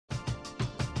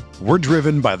We're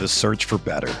driven by the search for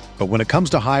better. But when it comes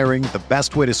to hiring, the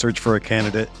best way to search for a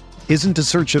candidate isn't to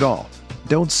search at all.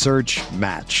 Don't search,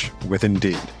 match with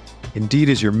Indeed. Indeed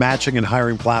is your matching and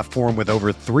hiring platform with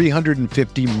over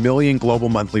 350 million global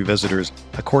monthly visitors,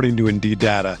 according to Indeed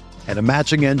data, and a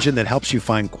matching engine that helps you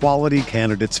find quality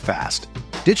candidates fast.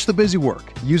 Ditch the busy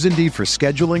work. Use Indeed for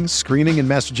scheduling, screening, and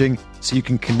messaging so you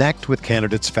can connect with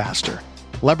candidates faster.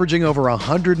 Leveraging over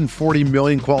 140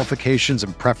 million qualifications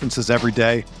and preferences every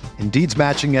day, Indeed's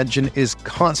matching engine is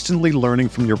constantly learning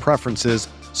from your preferences,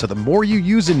 so the more you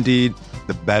use Indeed,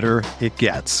 the better it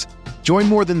gets. Join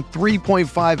more than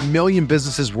 3.5 million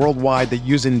businesses worldwide that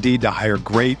use Indeed to hire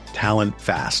great talent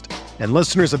fast. And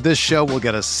listeners of this show will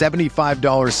get a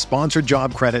 $75 sponsored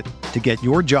job credit to get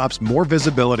your jobs more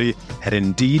visibility at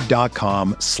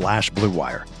Indeed.com/Blue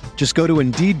Wire. Just go to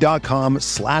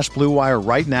Indeed.com/Blue Wire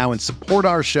right now and support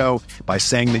our show by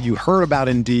saying that you heard about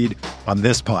Indeed on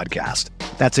this podcast.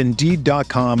 That's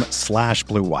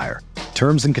Indeed.com/Blue Wire.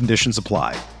 Terms and conditions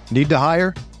apply. Need to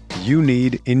hire? You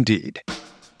need Indeed.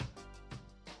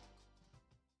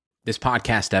 This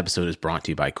podcast episode is brought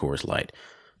to you by Coors Light.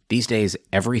 These days,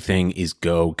 everything is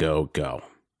go, go, go.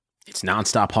 It's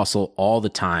nonstop hustle all the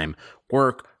time.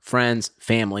 Work, friends,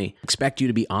 family expect you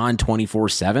to be on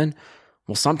 24/7.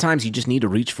 Well, sometimes you just need to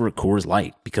reach for a Coors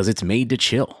Light because it's made to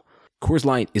chill. Coors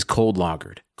Light is cold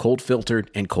lagered, cold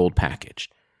filtered, and cold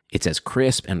packaged. It's as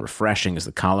crisp and refreshing as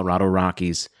the Colorado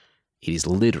Rockies. It is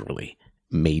literally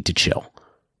made to chill.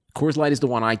 Coors Light is the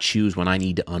one I choose when I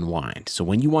need to unwind. So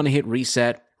when you want to hit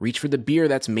reset, reach for the beer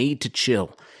that's made to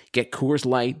chill. Get Coors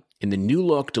Light in the new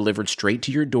look delivered straight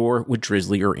to your door with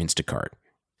Drizzly or Instacart.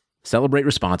 Celebrate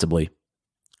responsibly.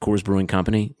 Coors Brewing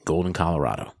Company, Golden,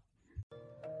 Colorado.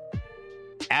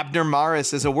 Abner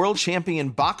Mares is a world champion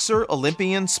boxer,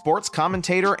 Olympian, sports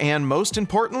commentator, and most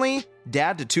importantly,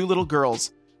 dad to two little girls.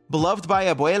 Beloved by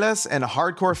abuelas and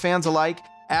hardcore fans alike,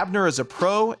 Abner is a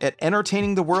pro at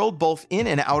entertaining the world both in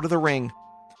and out of the ring.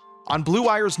 On Blue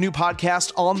Wire's new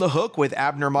podcast, On the Hook with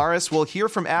Abner Mares, we'll hear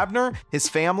from Abner, his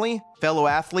family, fellow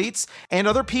athletes, and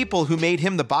other people who made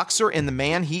him the boxer and the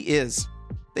man he is.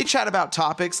 They chat about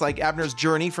topics like Abner's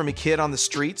journey from a kid on the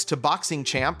streets to boxing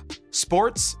champ,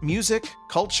 sports, music,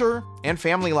 culture, and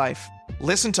family life.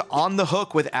 Listen to On the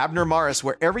Hook with Abner Mares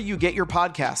wherever you get your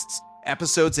podcasts.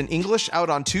 Episodes in English out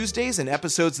on Tuesdays and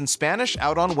episodes in Spanish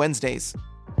out on Wednesdays.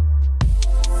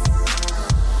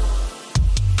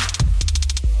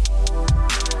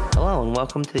 Hello and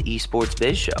welcome to the Esports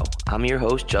Biz Show. I'm your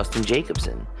host, Justin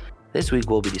Jacobson. This week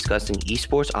we'll be discussing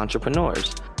esports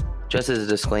entrepreneurs. Just as a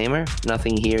disclaimer,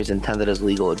 nothing here is intended as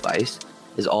legal advice,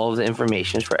 as all of the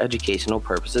information is for educational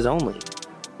purposes only.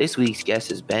 This week's guest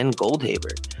is Ben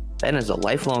Goldhaber. Ben is a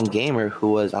lifelong gamer who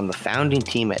was on the founding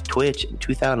team at Twitch in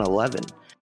 2011.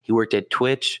 He worked at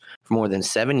Twitch for more than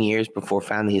 7 years before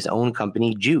founding his own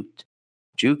company, Juked.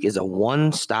 Juke is a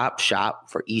one-stop shop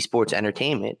for esports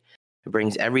entertainment. It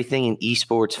brings everything an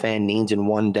esports fan needs in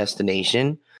one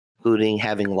destination, including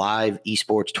having live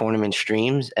esports tournament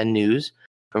streams and news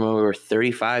from over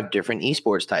 35 different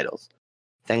esports titles.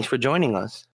 Thanks for joining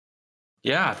us.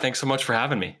 Yeah, thanks so much for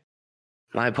having me.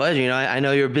 My pleasure. I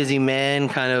know you're a busy man,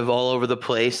 kind of all over the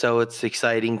place, so it's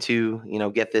exciting to,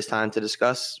 get this time to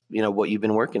discuss, what you've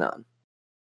been working on.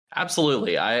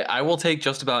 Absolutely. I will take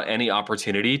just about any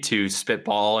opportunity to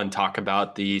spitball and talk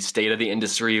about the state of the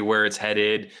industry, where it's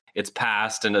headed, its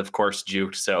past, and of course,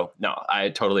 Juked. So no, I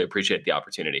totally appreciate the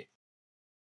opportunity.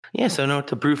 Yeah, so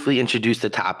to briefly introduce the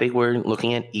topic, we're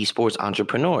looking at esports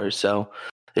entrepreneurs. So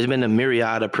there's been a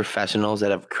myriad of professionals that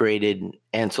have created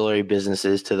ancillary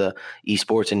businesses to the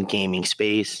esports and gaming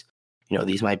space.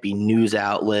 These might be news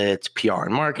outlets, PR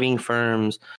and marketing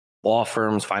firms, law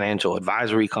firms, financial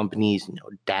advisory companies,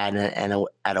 data and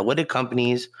analytic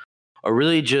companies, or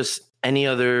really just any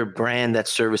other brand that's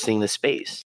servicing the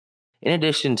space. In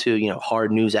addition to,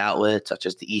 hard news outlets such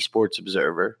as the Esports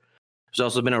Observer, there's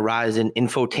also been a rise in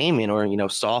infotainment or,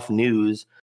 soft news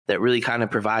that really kind of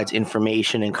provides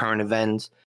information and current events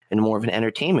in more of an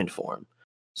entertainment form.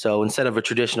 So instead of a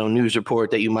traditional news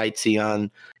report that you might see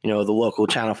on, the local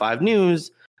Channel 5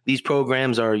 news, these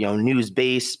programs are,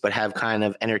 news-based, but have kind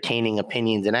of entertaining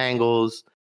opinions and angles.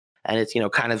 And it's,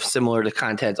 kind of similar to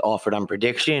content offered on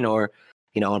Prediction or,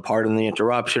 on Pardon the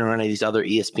Interruption or any of these other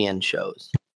ESPN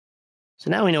shows. So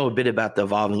now we know a bit about the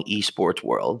evolving esports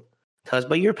world. Tell us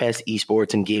about your past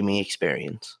esports and gaming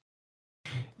experience.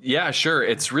 Yeah, sure.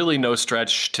 It's really no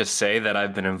stretch to say that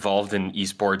I've been involved in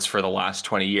esports for the last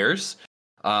 20 years.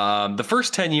 The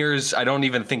first 10 years, I don't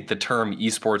even think the term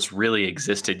esports really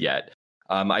existed yet.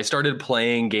 I started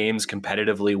playing games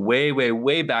competitively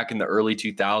way back in the early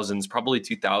 2000s, probably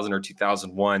 2000 or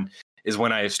 2001. is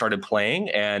when I started playing.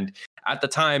 And at the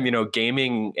time,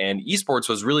 gaming and esports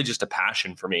was really just a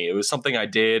passion for me. It was something I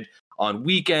did on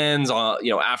weekends,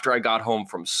 after I got home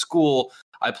from school.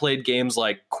 I played games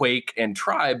like Quake and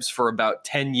Tribes for about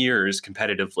 10 years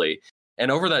competitively. And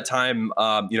over that time,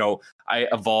 I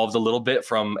evolved a little bit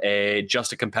from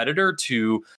just a competitor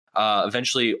to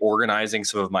eventually organizing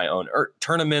some of my own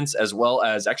tournaments, as well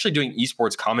as actually doing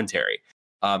esports commentary.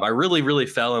 I really, really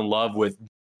fell in love with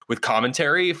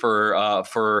commentary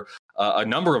for a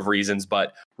number of reasons,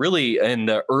 but really in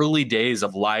the early days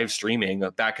of live streaming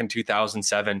back in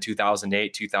 2007,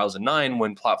 2008, 2009,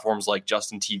 when platforms like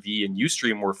Justin TV and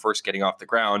Ustream were first getting off the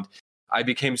ground, I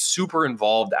became super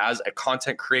involved as a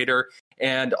content creator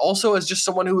and also as just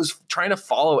someone who was trying to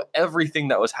follow everything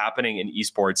that was happening in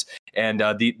esports. And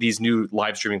these new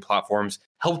live streaming platforms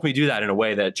helped me do that in a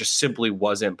way that just simply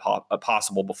wasn't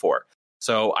possible before.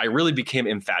 So I really became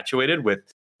infatuated with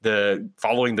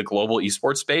following the global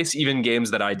esports space, even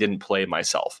games that I didn't play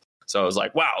myself. So I was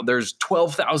like, wow, there's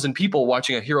 12,000 people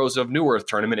watching a Heroes of Newerth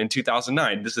tournament in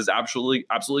 2009. This is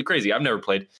absolutely crazy. I've never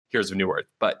played Heroes of Newerth,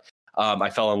 but I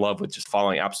fell in love with just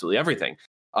following absolutely everything.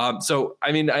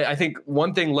 I think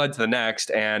one thing led to the next,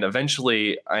 and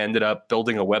eventually I ended up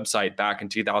building a website back in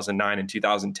 2009 and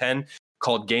 2010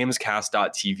 called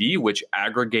Gamescast.tv, which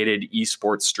aggregated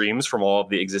esports streams from all of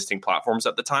the existing platforms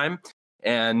at the time.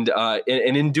 And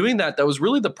in doing that, that was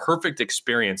really the perfect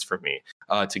experience for me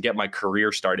to get my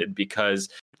career started, because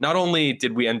not only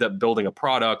did we end up building a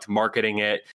product, marketing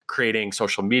it, creating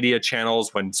social media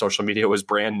channels when social media was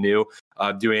brand new,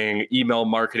 doing email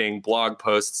marketing, blog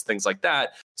posts, things like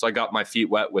that. So I got my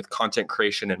feet wet with content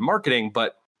creation and marketing,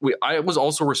 but I was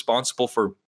also responsible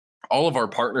for all of our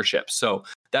partnerships. So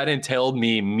that entailed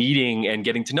me meeting and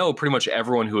getting to know pretty much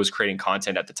everyone who was creating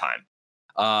content at the time.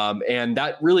 And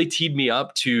that really teed me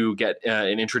up to get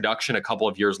an introduction a couple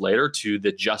of years later to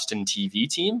the Justin TV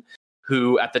team,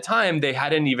 who at the time, they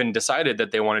hadn't even decided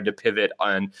that they wanted to pivot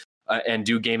on and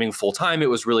do gaming full time. It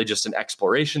was really just an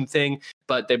exploration thing.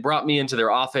 But they brought me into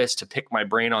their office to pick my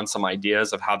brain on some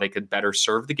ideas of how they could better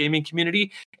serve the gaming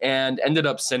community, and ended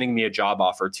up sending me a job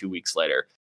offer 2 weeks later.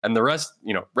 And the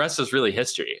rest is really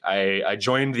history. I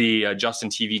joined the Justin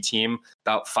TV team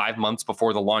about 5 months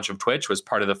before the launch of Twitch, was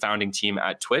part of the founding team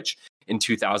at Twitch in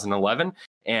 2011,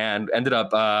 and ended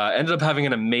up having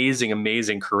an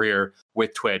amazing career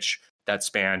with Twitch that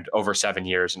spanned over 7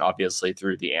 years, and obviously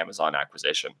through the Amazon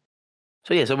acquisition.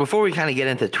 So before we kind of get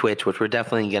into Twitch, which we're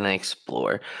definitely going to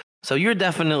explore. So you're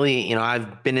definitely,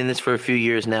 I've been in this for a few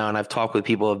years now, and I've talked with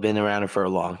people who have been around it for a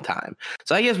long time.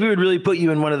 So I guess we would really put you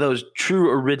in one of those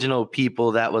true original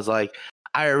people that was like,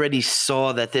 I already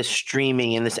saw that this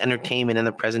streaming and this entertainment and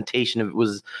the presentation of it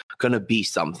was going to be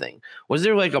something. Was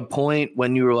there like a point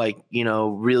when you were like,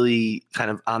 really kind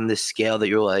of on this scale that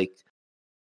you're like,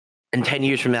 in 10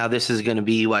 years from now, this is going to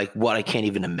be like what I can't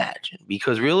even imagine?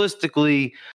 Because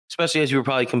realistically, especially as you were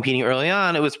probably competing early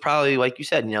on, it was probably, like you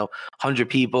said, 100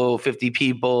 people, 50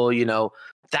 people,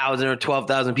 1,000 or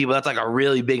 12,000 people. That's like a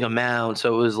really big amount.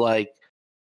 So it was like,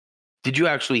 did you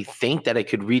actually think that it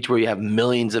could reach where you have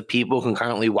millions of people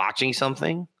concurrently watching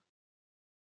something?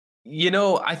 Yes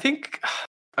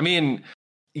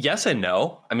and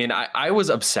no. I was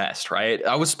obsessed, right?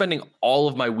 I was spending all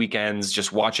of my weekends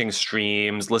just watching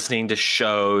streams, listening to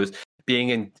shows, being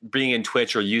in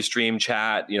Twitch or Ustream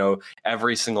chat,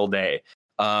 every single day.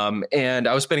 And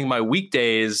I was spending my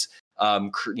weekdays,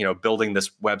 building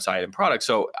this website and product.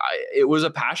 So it was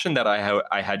a passion that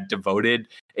I had devoted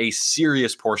a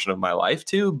serious portion of my life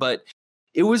to, but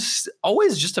it was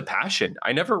always just a passion.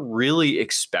 I never really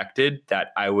expected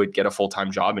that I would get a full-time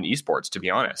job in esports, to be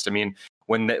honest.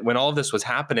 When all of this was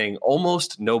happening,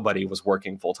 almost nobody was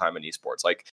working full-time in esports.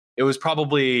 Like, it was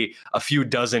probably a few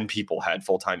dozen people had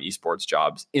full-time esports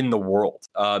jobs in the world.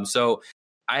 So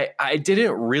I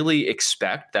didn't really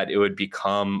expect that it would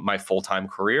become my full-time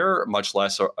career, much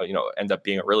less, end up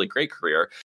being a really great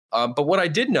career. But what I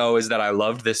did know is that I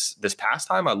loved this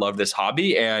pastime. I loved this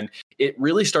hobby, and it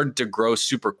really started to grow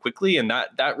super quickly. And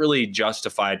that really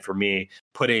justified for me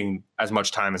putting as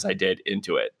much time as I did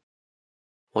into it.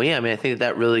 Well, yeah, I think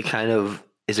that really kind of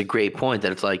is a great point,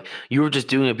 that it's like you were just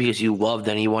doing it because you loved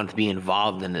it and you wanted to be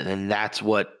involved in it. And that's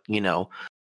what,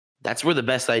 that's where the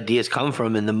best ideas come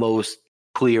from, and the most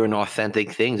clear and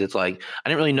authentic things. It's like, I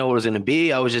didn't really know what it was going to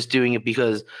be. I was just doing it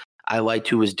because I liked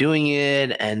who was doing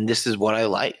it, and this is what I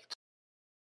liked.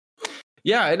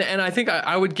 Yeah, and I think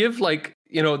I would give, like,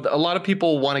 a lot of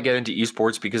people want to get into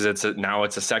esports because it's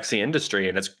a sexy industry,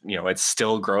 and it's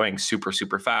still growing super,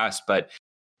 super fast. But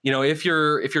if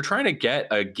you're trying to get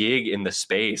a gig in the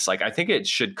space, like, I think it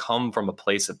should come from a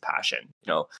place of passion.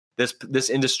 This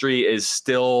industry is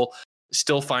still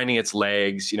finding its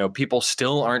legs. People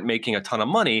still aren't making a ton of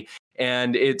money,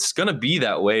 and it's going to be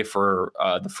that way for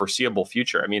the foreseeable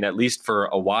future. I mean, at least for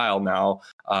a while now.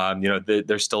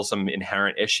 There's still some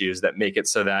inherent issues that make it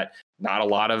so that not a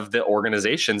lot of the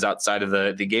organizations outside of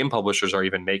the game publishers are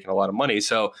even making a lot of money.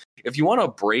 So if you want to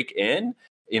break in,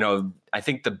 I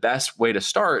think the best way to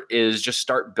start is just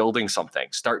start building something,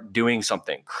 start doing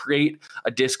something, create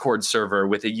a Discord server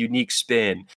with a unique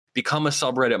spin, become a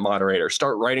subreddit moderator,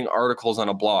 start writing articles on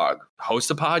a blog,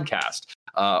 host a podcast,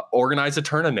 organize a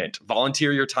tournament,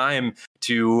 volunteer your time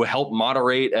to help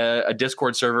moderate a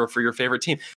Discord server for your favorite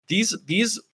team. These,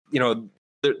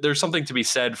 there's something to be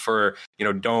said for,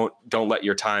 don't let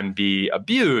your time be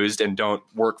abused and don't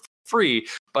work for free.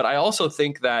 But I also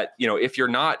think that, if you're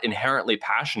not inherently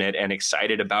passionate and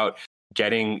excited about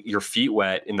getting your feet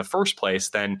wet in the first place,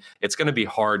 then it's going to be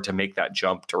hard to make that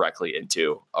jump directly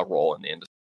into a role in the industry.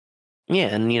 Yeah.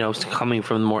 And, coming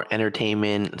from the more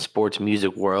entertainment, sports,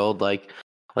 music world, like,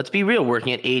 let's be real,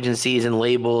 working at agencies and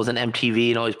labels and MTV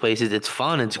and all these places, it's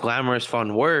fun. It's glamorous,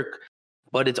 fun work.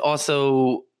 But it's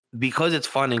also, because it's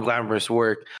fun and glamorous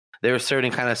work, there are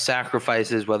certain kind of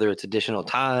sacrifices, whether it's additional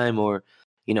time or,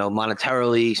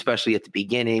 monetarily, especially at the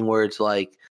beginning, where it's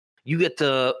like you get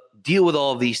to deal with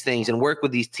all of these things and work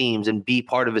with these teams and be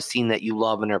part of a scene that you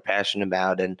love and are passionate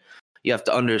about. And you have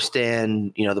to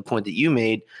understand, the point that you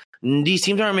made. These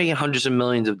teams aren't making hundreds of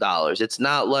millions of dollars. It's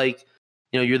not like,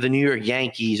 you're the New York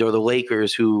Yankees or the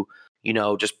Lakers who,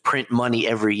 just print money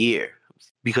every year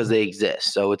because they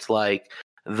exist. So it's like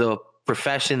the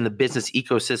profession, the business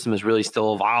ecosystem is really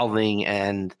still evolving.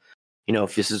 And,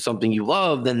 if this is something you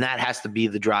love, then that has to be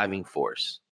the driving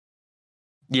force.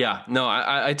 Yeah, no,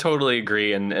 I totally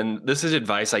agree. And this is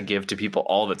advice I give to people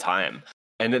all the time.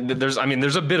 And there's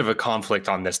a bit of a conflict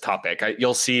on this topic.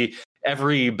 You'll see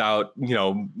every about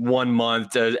 1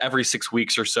 month, every 6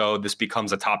 weeks or so, this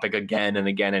becomes a topic again and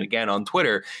again and again on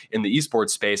Twitter in the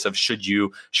esports space of should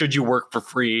you work for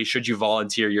free? Should you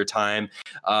volunteer your time?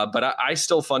 But I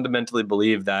still fundamentally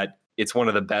believe that it's one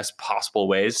of the best possible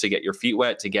ways to get your feet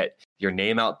wet, to get your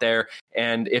name out there.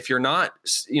 And if you're not,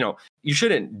 you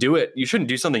shouldn't do it. You shouldn't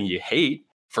do something you hate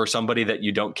for somebody that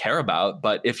you don't care about.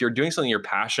 But if you're doing something you're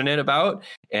passionate about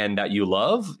and that you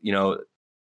love,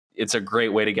 it's a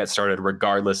great way to get started,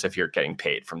 regardless if you're getting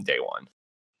paid from day one.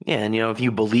 Yeah. And, if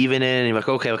you believe in it and you're like,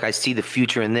 okay, look, I see the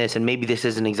future in this, and maybe this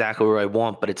isn't exactly where I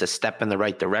want, but it's a step in the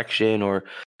right direction, or,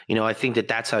 I think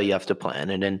that's how you have to plan.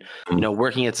 And then,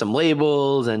 working at some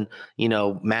labels and,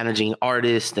 managing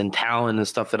artists and talent and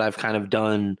stuff that I've kind of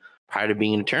done prior to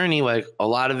being an attorney, like a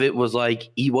lot of it was like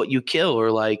eat what you kill,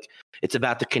 or like it's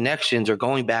about the connections or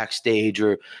going backstage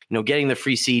or, getting the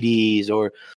free CDs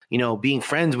or, being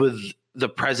friends with the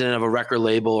president of a record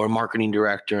label or marketing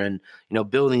director and,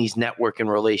 building these networking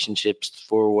relationships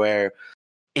for where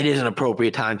it is an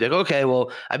appropriate time to like, okay, well,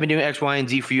 I've been doing X, Y, and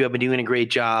Z for you. I've been doing a great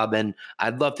job and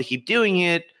I'd love to keep doing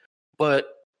it,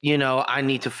 but, I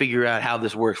need to figure out how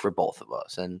this works for both of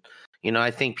us. And,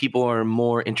 I think people are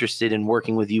more interested in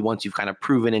working with you once you've kind of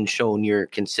proven and shown your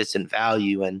consistent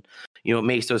value, and, it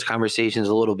makes those conversations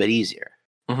a little bit easier.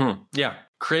 Mm-hmm. Yeah.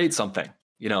 Create something,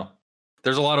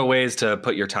 there's a lot of ways to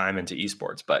put your time into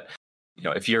esports, but,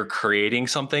 if you're creating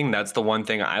something, that's the one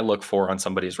thing I look for on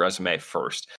somebody's resume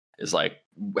first. Is like,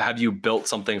 have you built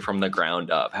something from the ground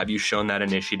up? Have you shown that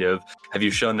initiative? Have you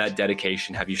shown that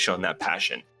dedication? Have you shown that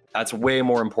passion? That's way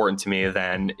more important to me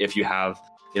than if you have,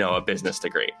 a business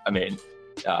degree. I mean,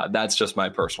 that's just my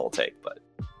personal take, but.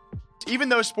 Even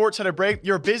though sports had a break,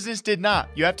 your business did not.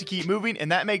 You have to keep moving,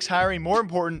 and that makes hiring more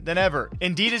important than ever.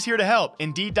 Indeed is here to help.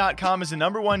 Indeed.com is the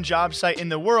 #1 job site in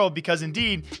the world because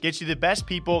Indeed gets you the best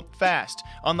people fast.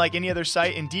 Unlike any other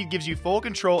site, Indeed gives you full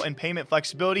control and payment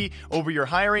flexibility over your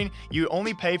hiring. You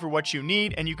only pay for what you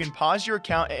need, and you can pause your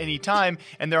account at any time,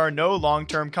 and there are no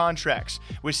long-term contracts.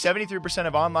 With 73%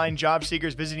 of online job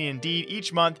seekers visiting Indeed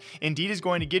each month, Indeed is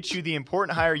going to get you the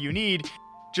important hire you need,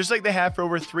 just like they have for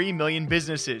over 3 million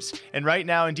businesses. And right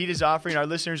now, Indeed is offering our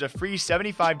listeners a free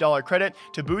 $75 credit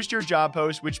to boost your job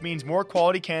post, which means more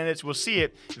quality candidates will see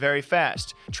it very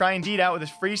fast. Try Indeed out with a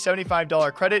free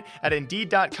 $75 credit at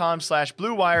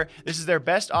Indeed.com/Blue Wire. This is their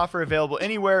best offer available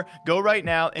anywhere. Go right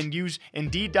now and use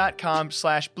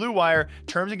Indeed.com/Blue Wire.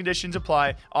 Terms and conditions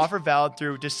apply. Offer valid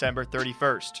through December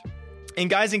 31st. And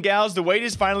guys and gals, the wait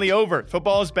is finally over.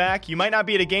 Football is back. You might not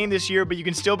be at a game this year, but you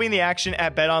can still be in the action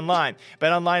at BetOnline.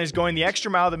 BetOnline is going the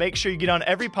extra mile to make sure you get on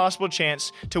every possible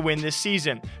chance to win this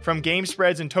season. From game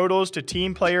spreads and totals to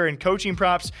team, player, and coaching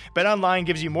props, BetOnline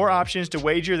gives you more options to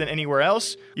wager than anywhere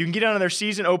else. You can get on their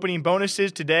season opening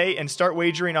bonuses today and start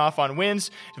wagering off on wins,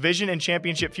 division, and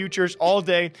championship futures all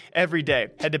day, every day.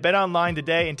 Head to BetOnline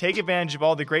today and take advantage of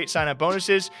all the great sign-up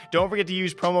bonuses. Don't forget to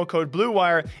use promo code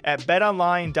BlueWire at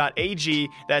betonline.ag.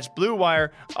 That's Blue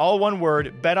Wire, all one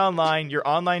word. BetOnline, your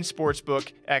online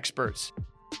sportsbook experts.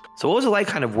 So what was it like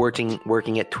kind of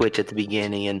working at Twitch at the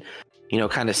beginning and,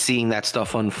 kind of seeing that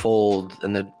stuff unfold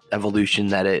and the evolution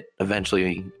that it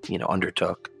eventually,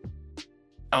 undertook?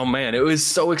 Oh man, it was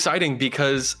so exciting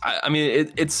because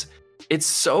it's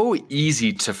so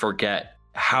easy to forget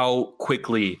how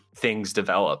quickly things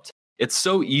developed. It's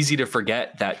so easy to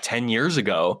forget that 10 years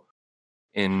ago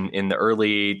in the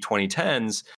early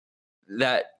 2010s,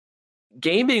 that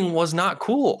gaming was not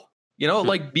cool.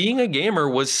 Like being a gamer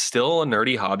was still a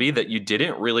nerdy hobby that you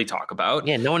didn't really talk about.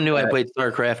 Yeah, no one knew I played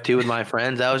StarCraft 2 with my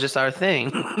friends. That was just our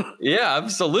thing. Yeah,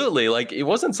 absolutely. Like it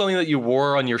wasn't something that you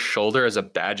wore on your shoulder as a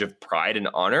badge of pride and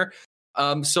honor.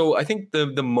 So I think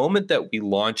the moment that we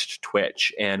launched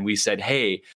Twitch and we said,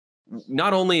 hey,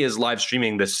 not only is live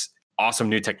streaming this awesome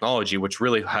new technology, which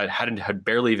really had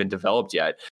barely even developed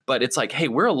yet, but it's like, hey,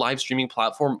 we're a live streaming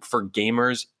platform for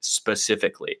gamers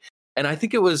specifically. And I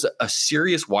think it was a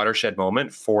serious watershed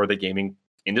moment for the gaming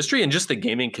industry and just the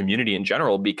gaming community in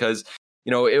general, because,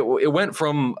 it went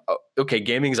from, okay,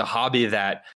 gaming is a hobby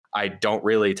that I don't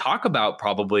really talk about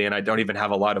probably, and I don't even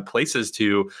have a lot of places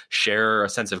to share a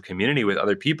sense of community with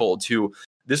other people, to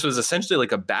this was essentially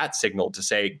like a bat signal to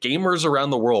say, gamers around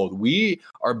the world, we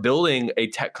are building a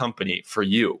tech company for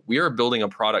you. We are building a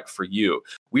product for you.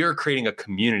 We are creating a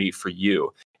community for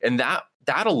you. And that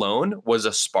alone was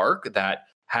a spark that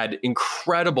had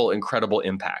incredible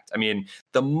impact. I mean,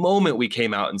 the moment we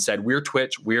came out and said, we're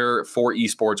Twitch, we're for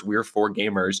esports, we're for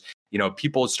gamers,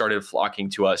 people started flocking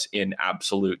to us in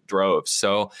absolute droves.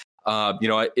 So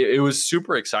it was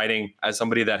super exciting as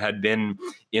somebody that had been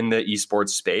in the esports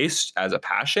space as a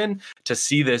passion to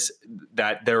see this,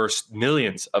 that there are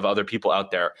millions of other people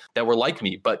out there that were like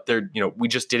me, but we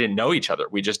just didn't know each other.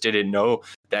 We just didn't know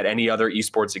that any other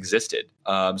esports existed.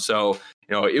 So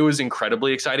it was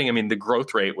incredibly exciting. I mean, the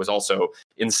growth rate was also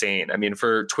insane. I mean,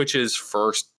 for Twitch's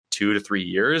first 2 to 3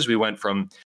 years, we went from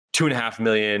 2.5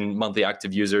 million monthly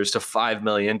active users to 5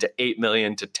 million to 8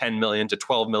 million to 10 million to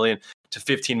 12 million to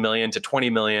 15 million to 20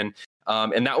 million.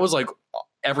 And that was like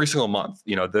every single month,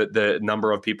 the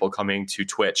number of people coming to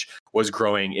Twitch was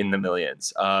growing in the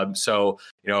millions. So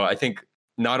I think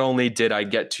not only did I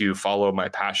get to follow my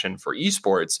passion for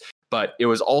esports, but it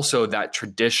was also that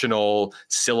traditional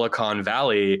Silicon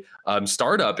Valley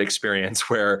startup experience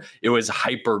where it was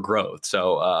hyper growth.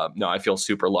 So I feel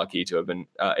super lucky to have been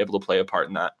able to play a part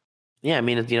in that. Yeah, I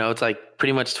mean, it's like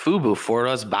pretty much FUBU, for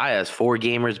us, by us, for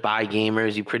gamers, by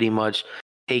gamers. You pretty much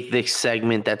take this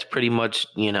segment that's pretty much,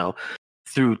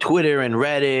 through Twitter and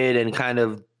Reddit and kind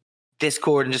of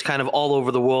Discord and just kind of all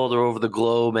over the world or over the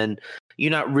globe. And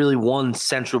you're not really one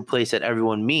central place that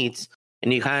everyone meets.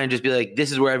 And you kind of just be like,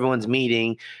 this is where everyone's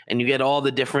meeting. And you get all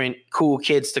the different cool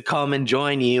kids to come and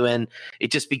join you. And it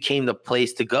just became the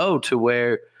place to go to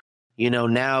where,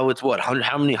 now it's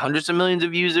how many hundreds of millions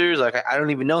of users? Like, I don't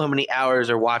even know how many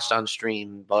hours are watched on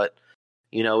stream, but,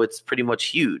 it's pretty much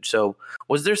huge. So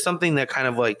was there something that kind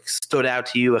of like stood out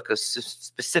to you, like a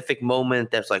specific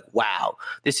moment that's like, wow,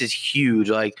 this is huge.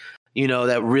 Like,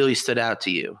 that really stood out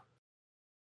to you?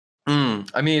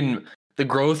 I mean, the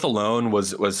growth alone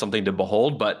was something to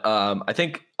behold, but I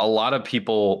think a lot of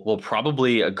people will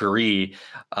probably agree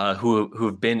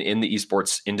who've been in the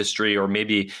esports industry, or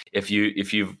maybe if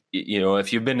you've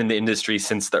been in the industry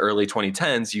since the early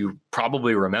 2010s, you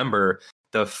probably remember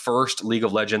the first League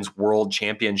of Legends World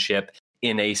Championship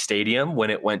in a stadium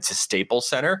when it went to Staples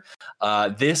Center.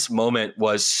 This moment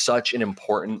was such an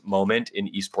important moment in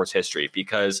esports history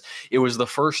because it was the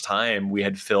first time we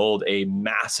had filled a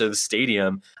massive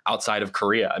stadium outside of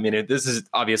Korea. I mean,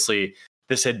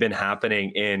 this had been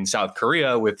happening in South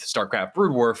Korea with StarCraft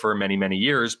Brood War for many, many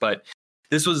years, but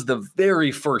this was the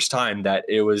very first time that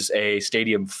it was a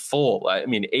stadium full. I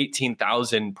mean,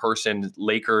 18,000 person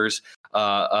Lakers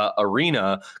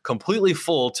arena, completely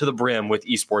full to the brim with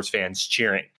esports fans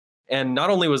cheering. And not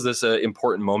only was this an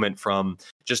important moment from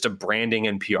just a branding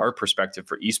and PR perspective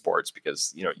for esports,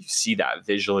 because you see that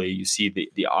visually, you see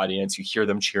the audience, you hear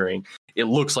them cheering. it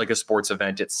looks like a sports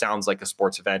event. It sounds like a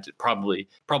sports event. It probably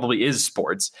is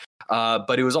sports.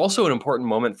 But it was also an important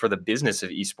moment for the business of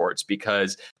esports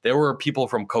because there were people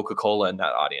from Coca-Cola in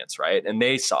that audience, right? And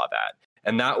they saw that.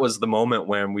 And that was the moment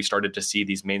when we started to see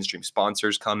these mainstream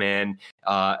sponsors come in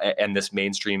and this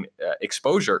mainstream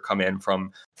exposure come in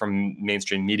from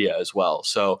mainstream media as well.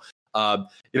 So,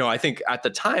 I think at the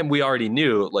time we already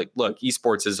knew, like, look,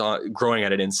 esports is growing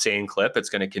at an insane clip. It's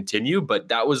going to continue. But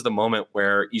that was the moment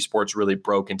where esports really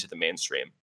broke into the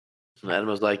mainstream. And it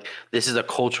was like, this is a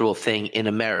cultural thing in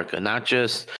America, not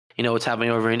just, what's happening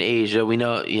over in Asia. We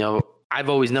know, I've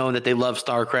always known that they love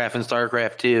StarCraft and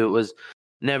StarCraft 2. It was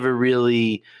never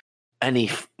really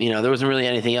there wasn't really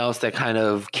anything else that kind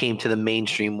of came to the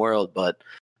mainstream world. But,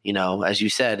 as you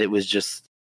said, it was just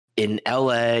in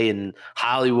LA and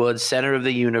Hollywood, center of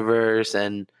the universe,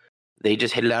 and they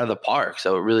just hit it out of the park.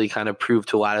 So it really kind of proved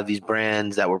to a lot of these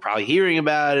brands that were probably hearing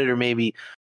about it, or maybe,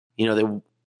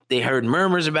 they heard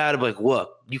murmurs about it, but like,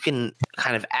 look, you can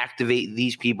kind of activate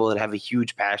these people that have a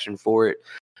huge passion for it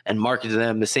and market to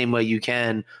them the same way you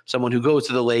can someone who goes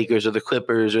to the Lakers or the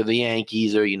Clippers or the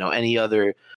Yankees or, any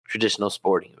other traditional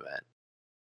sporting event.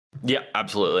 Yeah,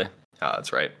 absolutely.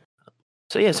 That's right.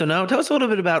 So now tell us a little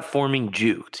bit about forming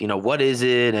Juked. What is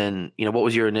it, and, what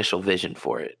was your initial vision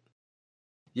for it?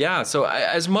 Yeah, so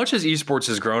as much as esports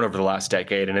has grown over the last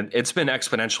decade, and it's been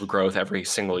exponential growth every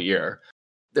single year,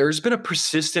 there's been a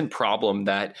persistent problem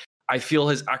that I feel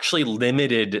has actually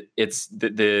limited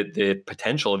the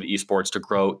potential of esports to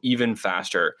grow even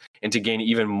faster and to gain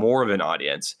even more of an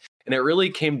audience. And it really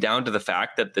came down to the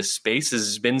fact that the space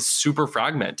has been super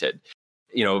fragmented.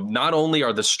 Not only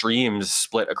are the streams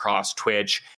split across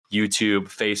Twitch, YouTube,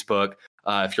 Facebook,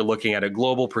 if you're looking at a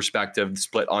global perspective,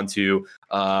 split onto,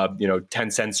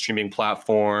 Tencent streaming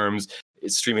platforms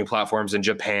in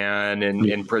Japan and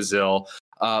in Brazil.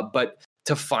 But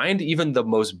to find even the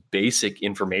most basic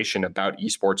information about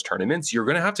esports tournaments, you're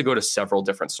going to have to go to several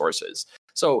different sources.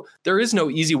 So there is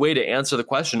no easy way to answer the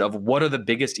question of what are the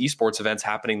biggest esports events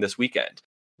happening this weekend?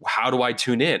 How do I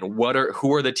tune in?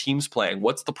 Who are the teams playing?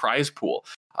 What's the prize pool?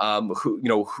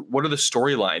 What are the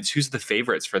storylines? Who's the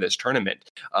favorites for this tournament?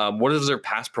 What is their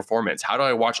past performance? How do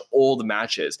I watch old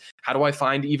matches? How do I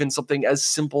find even something as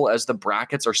simple as the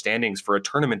brackets or standings for a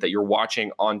tournament that you're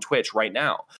watching on Twitch right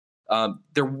now?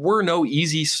 There were no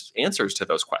easy answers to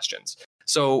those questions.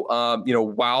 So,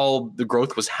 while the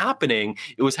growth was happening,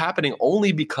 it was happening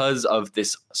only because of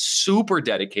this super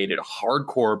dedicated,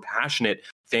 hardcore, passionate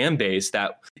fan base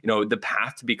that, the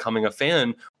path to becoming a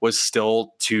fan was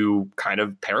still too kind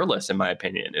of perilous, in my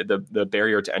opinion. The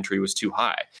barrier to entry was too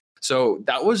high. So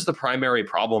that was the primary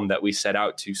problem that we set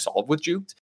out to solve with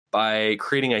Juked by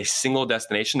creating a single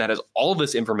destination that has all of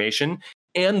this information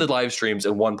and the live streams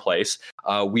in one place.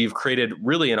 We've created,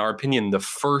 really, in our opinion, the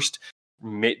first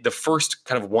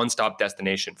kind of one-stop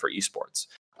destination for esports.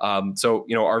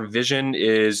 Our vision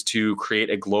is to create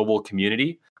a global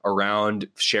community around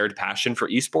shared passion for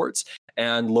esports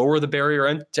and lower the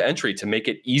barrier to entry to make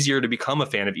it easier to become a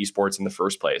fan of esports in the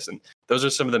first place. And those are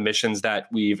some of the missions that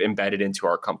we've embedded into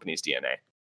our company's DNA.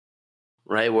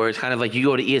 Right, where it's kind of like you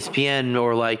go to ESPN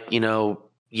or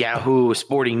Yahoo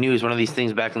Sporting News, one of these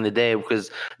things back in the day, because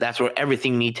that's where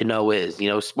everything you need to know is,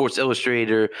 Sports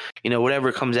Illustrated,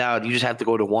 whatever comes out, you just have to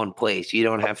go to one place. You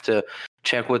don't have to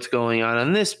check what's going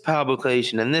on this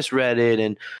publication and this Reddit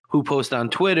and who posts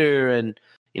on Twitter. And,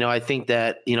 I think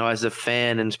that, as a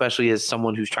fan, and especially as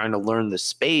someone who's trying to learn the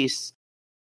space,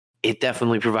 it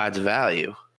definitely provides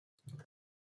value.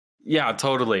 Yeah,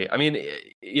 totally. I mean,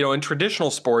 in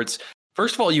traditional sports,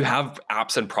 first of all, you have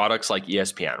apps and products like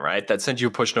ESPN, right? That send you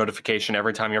a push notification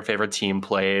every time your favorite team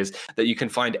plays, that you can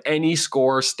find any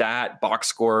score, stat, box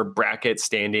score, bracket,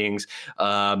 standings,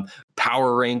 power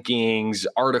rankings,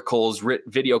 articles,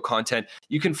 video content.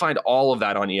 You can find all of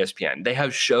that on ESPN. They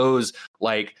have shows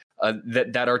like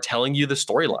that are telling you the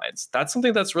storylines. That's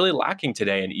something that's really lacking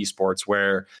today in esports,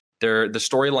 where the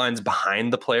storylines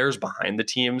behind the players, behind the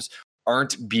teams,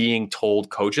 aren't being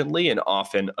told cogently and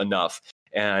often enough.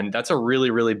 And that's a really,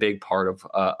 really big part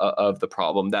of the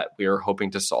problem that we're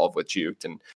hoping to solve with Juked.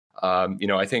 And,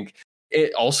 I think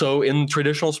it also in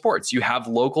traditional sports, you have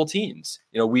local teams.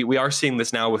 We are seeing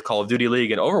this now with Call of Duty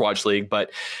League and Overwatch League,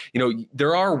 but,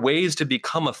 there are ways to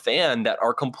become a fan that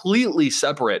are completely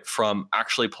separate from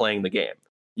actually playing the game.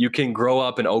 You can grow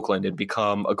up in Oakland and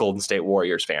become a Golden State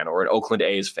Warriors fan or an Oakland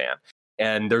A's fan.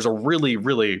 And there's a really,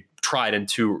 really tried and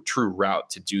true route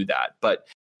to do that. But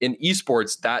in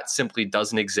esports, that simply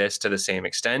doesn't exist to the same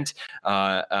extent.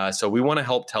 So we want to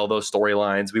help tell those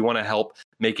storylines. We want to help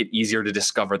make it easier to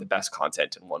discover the best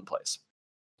content in one place.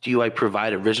 do you like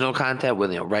provide original content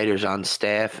with writers on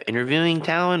staff interviewing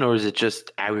talent, or is it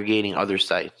just aggregating other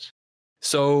sites?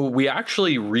 So we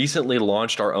actually recently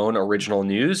launched our own original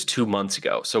news 2 months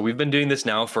ago. So we've been doing this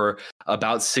now for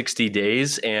about 60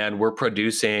 days, and we're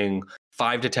producing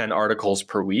 5 to 10 articles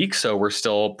per week. So we're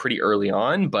still pretty early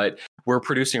on, but we're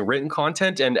producing written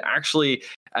content. And actually,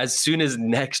 as soon as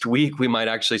next week, we might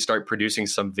actually start producing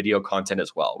some video content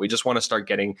as well. We just want to start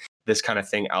getting this kind of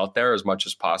thing out there as much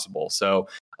as possible. So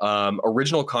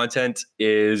original content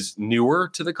is newer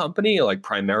to the company, like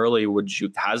primarily what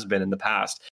Juked has been in the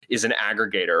past is an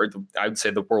aggregator. I would say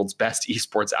the world's best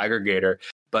esports aggregator.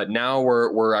 But now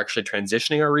we're actually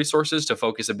transitioning our resources to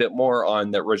focus a bit more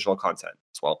on the original content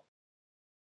as well.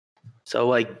 So,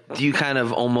 like, do you kind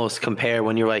of almost compare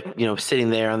when you're like, sitting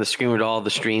there on the screen with all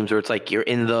the streams, or it's like you're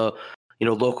in the,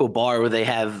 local bar where they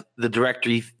have the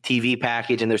Directory TV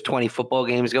package and there's 20 football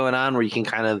games going on, where you can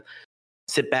kind of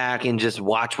sit back and just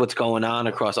watch what's going on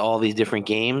across all these different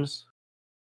games?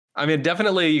 I mean,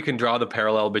 definitely you can draw the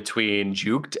parallel between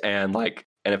Juked and like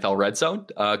NFL Red Zone.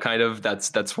 Kind of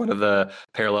that's one of the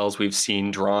parallels we've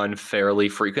seen drawn fairly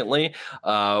frequently,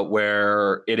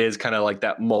 where it is kind of like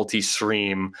that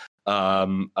multi-stream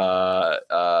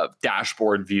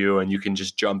dashboard view, and you can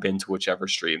just jump into whichever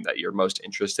stream that you're most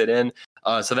interested in.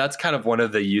 So that's kind of one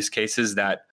of the use cases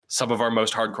that some of our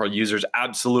most hardcore users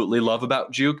absolutely love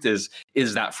about Juked is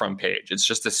that front page. It's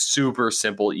just a super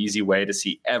simple, easy way to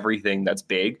see everything that's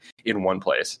big in one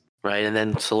place. Right, and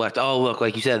then select, look,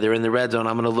 like you said, they're in the red zone.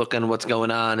 I'm going to look on what's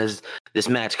going on as this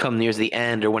match comes near the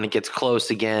end or when it gets close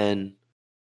again.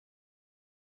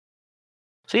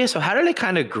 So how did it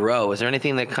kind of grow? Is there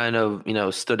anything that kind of,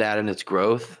 stood out in its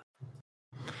growth?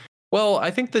 Well,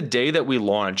 I think the day that we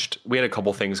launched, we had a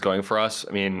couple things going for us.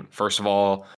 I mean, first of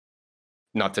all,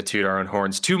 not to toot our own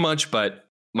horns too much, but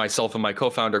myself and my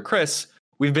co-founder, Chris,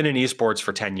 we've been in esports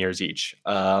for 10 years each.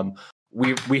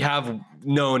 We have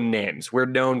known names. We're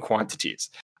known quantities.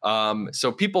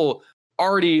 So people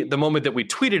already, the moment that we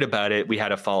tweeted about it, we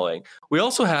had a following. We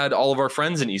also had all of our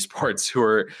friends in esports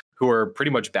who are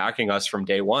pretty much backing us from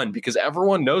day one, because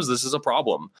everyone knows this is a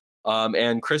problem.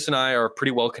 And Chris and I are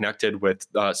pretty well connected with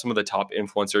some of the top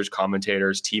influencers,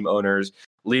 commentators, team owners,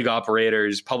 league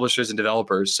operators, publishers, and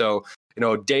developers. So,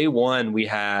 day one, we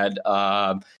had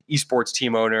esports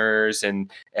team owners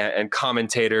and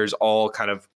commentators all kind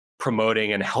of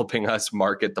promoting and helping us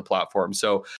market the platform.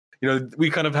 So, we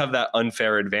kind of have that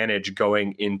unfair advantage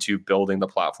going into building the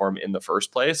platform in the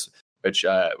first place, which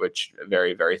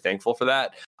very, very thankful for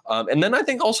that. And then I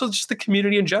think also just the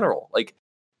community in general. Like,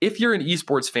 if you're an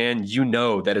esports fan, you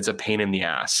know that it's a pain in the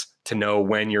ass to know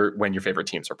when your favorite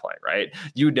teams are playing, right?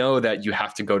 You know that you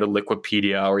have to go to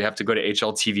Liquipedia, or you have to go to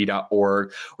hltv.org,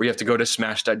 or you have to go to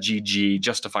smash.gg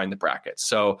just to find the brackets.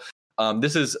 So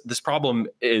this problem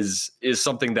is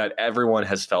something that everyone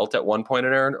has felt at one point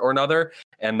or another.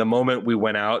 And the moment we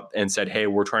went out and said, hey,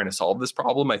 we're trying to solve this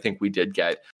problem, I think we did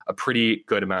get a pretty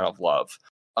good amount of love.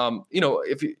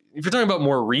 If you're talking about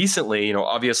more recently,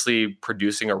 obviously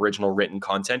producing original written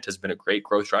content has been a great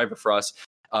growth driver for us.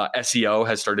 SEO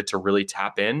has started to really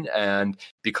tap in and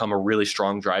become a really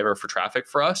strong driver for traffic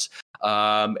for us.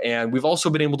 And we've also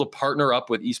been able to partner up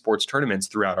with esports tournaments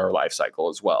throughout our life cycle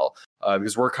as well,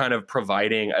 because we're kind of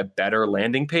providing a better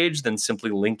landing page than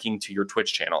simply linking to your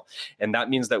Twitch channel. And that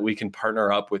means that we can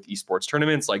partner up with esports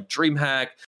tournaments like DreamHack,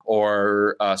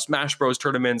 or Smash Bros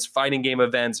tournaments, fighting game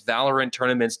events, Valorant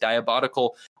tournaments,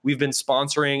 Diabotical. We've been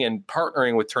sponsoring and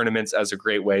partnering with tournaments as a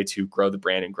great way to grow the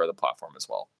brand and grow the platform as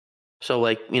well. So,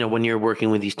 when you're working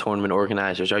with these tournament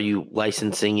organizers, are you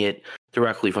licensing it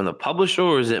directly from the publisher,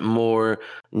 or is it more,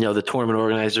 the tournament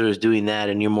organizer is doing that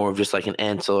and you're more of just like an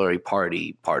ancillary part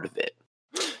of it?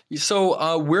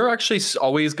 So we're actually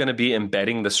always going to be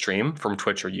embedding the stream from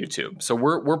Twitch or YouTube. So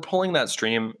we're pulling that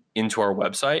stream into our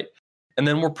website, and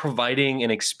then we're providing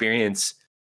an experience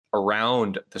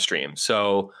around the stream.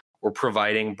 So we're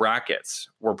providing brackets,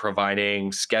 we're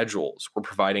providing schedules, we're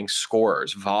providing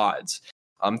scores, VODs,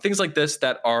 things like this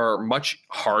that are much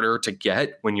harder to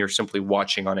get when you're simply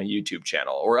watching on a YouTube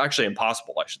channel, or actually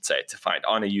impossible, I should say, to find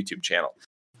on a YouTube channel.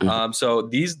 Mm-hmm. So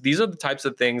these are the types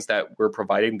of things that we're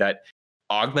providing that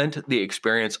augment the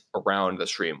experience around the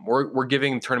stream. We're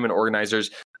giving tournament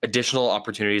organizers additional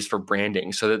opportunities for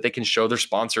branding so that they can show their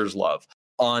sponsors love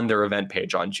on their event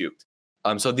page on Juked.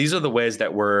 So these are the ways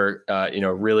that we're,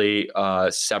 really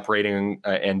separating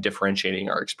and differentiating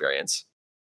our experience.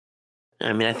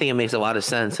 I mean, I think it makes a lot of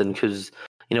sense. And because,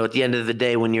 at the end of the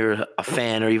day, when you're a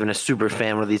fan or even a super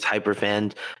fan, one of these hyper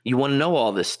fans, you want to know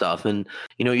all this stuff. And,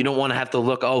 you don't want to have to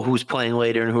look, who's playing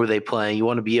later and who are they playing? You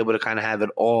want to be able to kind of have it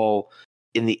all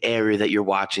in the area that you're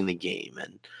watching the game.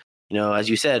 And, as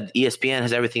you said, ESPN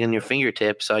has everything on your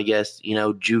fingertips. So I guess,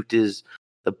 Juked is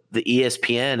the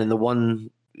ESPN and the one,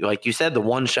 like you said, the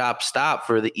one-shop stop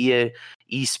for the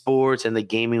esports and the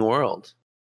gaming world.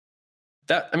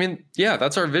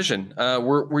 That's our vision.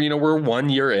 We're 1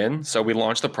 year in, so we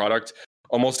launched the product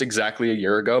almost exactly a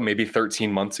year ago, maybe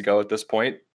 13 months ago at this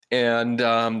point. And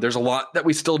there's a lot that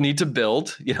we still need to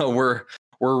build. We're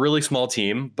a really small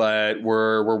team, but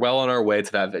we're well on our way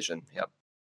to that vision. Yep.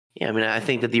 Yeah, I mean, I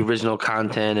think that the original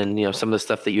content and some of the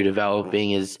stuff that you're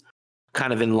developing is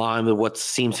kind of in line with what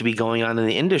seems to be going on in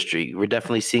the industry. We're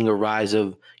definitely seeing a rise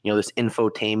of this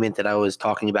infotainment that I was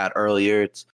talking about earlier.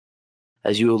 It's,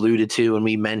 as you alluded to and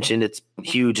we mentioned, it's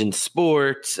huge in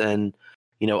sports and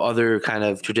other kind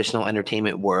of traditional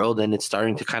entertainment world, and it's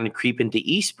starting to kind of creep into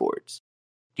esports.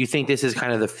 Do you think this is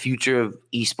kind of the future of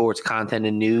esports content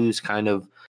and news, kind of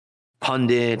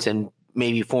pundits and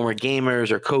maybe former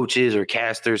gamers or coaches or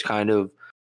casters kind of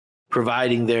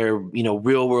providing their,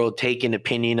 real world take and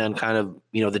opinion on kind of,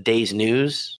 the day's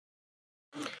news?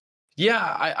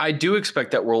 Yeah, I do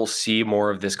expect that we'll see more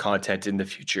of this content in the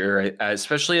future,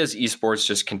 especially as esports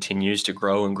just continues to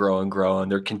grow and grow and grow.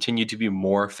 And there continue to be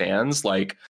more fans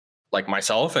like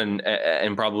myself and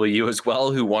probably you as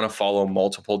well, who want to follow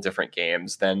multiple different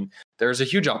games. Then there's a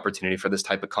huge opportunity for this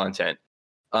type of content.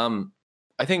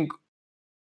 I think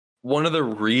one of the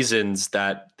reasons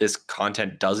that this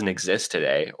content doesn't exist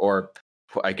today, or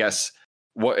I guess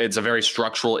it's a very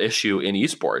structural issue in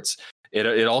esports,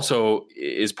 it also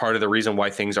is part of the reason why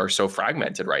things are so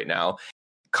fragmented right now,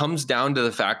 comes down to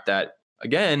the fact that,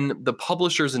 again, the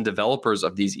publishers and developers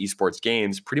of these esports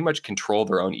games pretty much control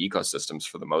their own ecosystems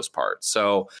for the most part.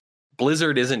 So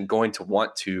Blizzard isn't going to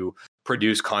want to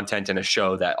produce content in a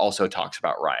show that also talks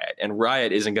about Riot, and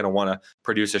Riot isn't going to want to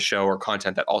produce a show or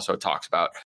content that also talks about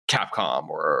Capcom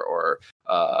or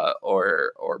Valve,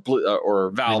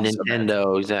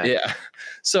 Nintendo, exactly. Yeah.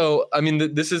 So I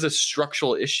mean, this is a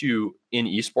structural issue in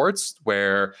esports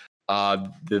where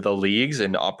the leagues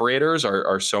and operators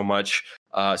are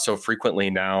so frequently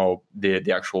now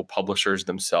the actual publishers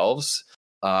themselves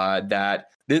that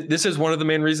this is one of the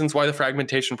main reasons why the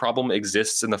fragmentation problem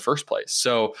exists in the first place.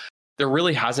 So there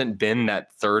really hasn't been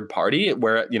that third party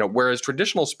where, whereas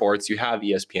traditional sports, you have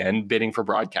ESPN bidding for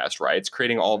broadcast rights,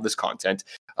 creating all of this content,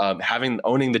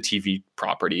 owning the TV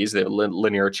properties, the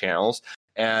linear channels,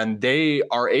 and they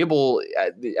are able,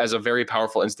 as a very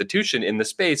powerful institution in the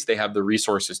space, they have the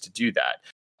resources to do that.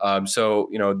 So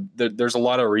there's a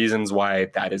lot of reasons why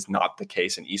that is not the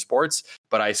case in esports,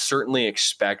 but I certainly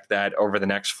expect that over the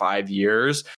next 5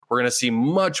 years, we're going to see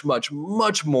much, much,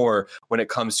 much more when it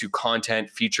comes to content,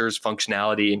 features,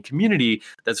 functionality, and community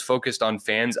that's focused on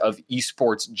fans of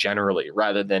esports generally,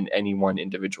 rather than any one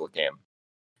individual game.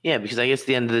 Yeah, because I guess at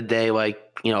the end of the day, a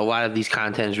lot of these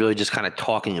content is really just kind of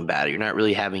talking about it. You're not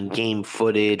really having game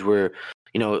footage where,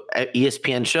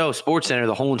 ESPN show, SportsCenter,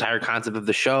 the whole entire concept of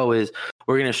the show is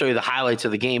we're going to show you the highlights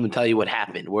of the game and tell you what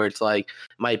happened, where it's like,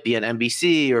 might be an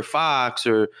NBC or Fox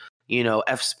or,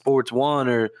 F Sports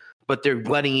 1 but they're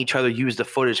letting each other use the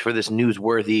footage for this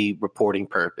newsworthy reporting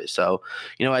purpose. So,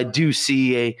 I do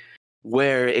see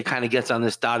where it kind of gets on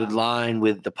this dotted line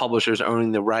with the publishers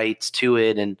owning the rights to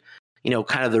it and,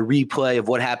 kind of the replay of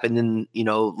what happened in,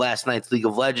 last night's League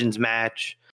of Legends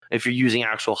match. If you're using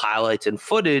actual highlights and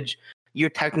footage, you're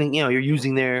technically, you're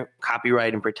using their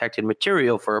copyright and protected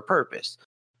material for a purpose.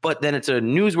 But then it's a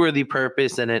newsworthy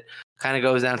purpose, and it kind of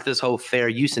goes down to this whole fair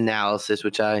use analysis,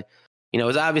 which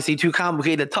is obviously too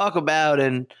complicated to talk about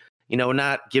and,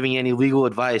 not giving any legal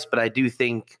advice. But I do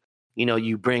think,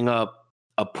 you bring up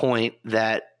a point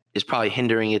that is probably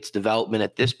hindering its development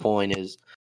at this point is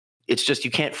it's just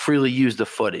you can't freely use the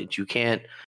footage. You can't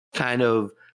kind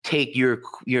of take your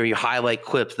highlight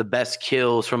clips, the best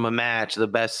kills from a match, the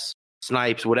best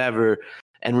snipes, whatever,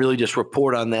 and really just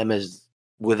report on them as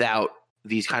without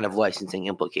these kind of licensing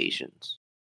implications.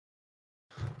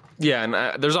 Yeah,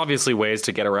 and there's obviously ways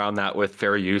to get around that with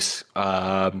fair use,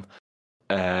 that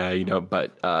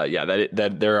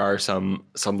there are some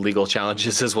legal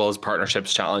challenges as well as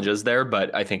partnerships challenges there,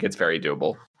 but I think it's very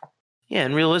doable. Yeah,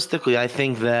 and realistically, I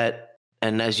think that,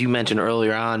 and as you mentioned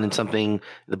earlier on, and something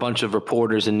the bunch of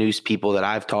reporters and news people that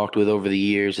I've talked with over the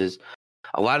years is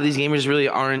a lot of these gamers really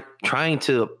aren't trying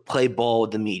to play ball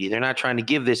with the media. They're not trying to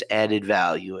give this added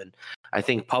value. And I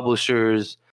think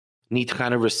publishers need to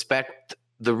kind of respect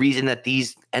the reason that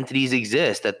these entities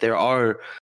exist, that there are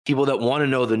people that want to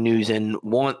know the news and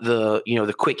want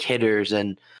the quick hitters.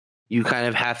 And you kind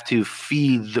of have to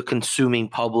feed the consuming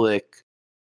public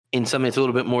in something that's a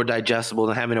little bit more digestible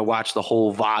than having to watch the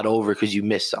whole VOD over because you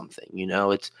missed something.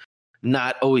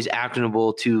 not always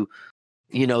actionable to,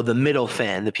 the middle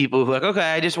fan, the people who are like,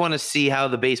 okay, I just want to see how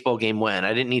the baseball game went.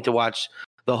 I didn't need to watch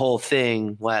the whole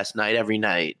thing last night, every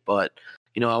night, but,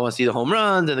 I want to see the home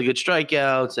runs and the good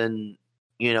strikeouts, and,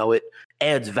 it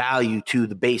adds value to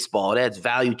the baseball. It adds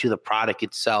value to the product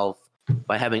itself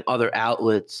by having other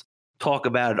outlets talk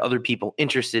about it, other people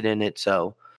interested in it.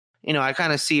 So, I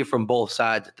kind of see it from both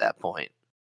sides at that point.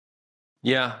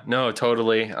 Yeah, no,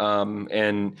 totally.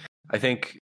 And I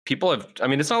think people have,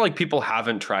 it's not like people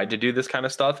haven't tried to do this kind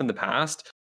of stuff in the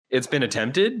past. It's been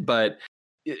attempted, but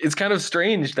it's kind of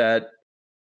strange that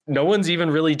no one's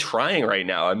even really trying right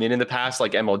now. In the past,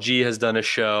 like MLG has done a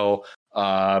show.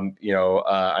 I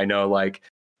know like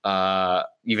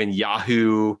even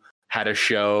Yahoo had a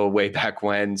show way back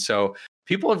when. So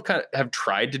people have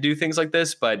tried to do things like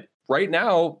this, but right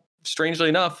now, strangely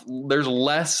enough, there's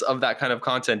less of that kind of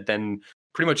content than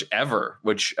pretty much ever,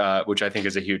 which I think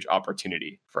is a huge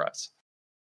opportunity for us.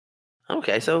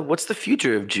 Okay, so what's the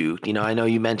future of Juke? I know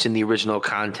you mentioned the original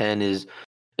content is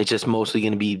it's just mostly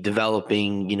going to be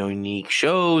developing, unique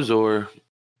shows, or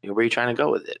where are you trying to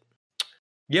go with it?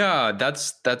 Yeah,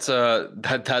 that's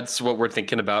what we're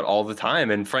thinking about all the time,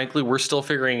 and frankly, we're still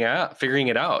figuring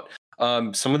it out.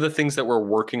 Some of the things that we're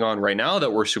working on right now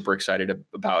that we're super excited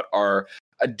about are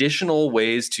additional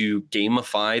ways to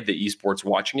gamify the esports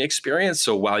watching experience.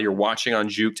 So while you're watching on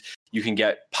Juked, you can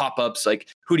get pop-ups like,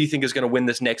 who do you think is going to win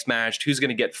this next match? Who's going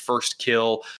to get first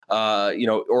kill?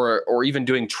 Or even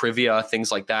doing trivia,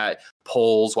 things like that,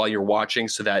 polls while you're watching,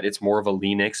 so that it's more of a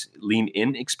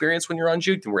lean-in experience when you're on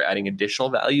Juked, and we're adding additional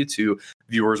value to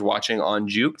viewers watching on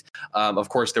Juked. Of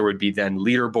course, there would be then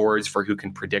leaderboards for who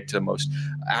can predict the most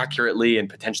accurately, and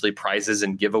potentially prizes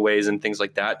and giveaways and things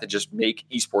like that just make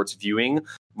esports viewing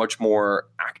much more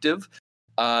active.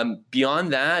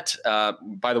 Beyond that,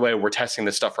 by the way, we're testing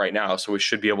this stuff right now, so we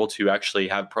should be able to actually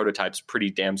have prototypes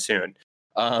pretty damn soon.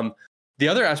 The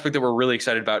other aspect that we're really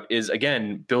excited about is,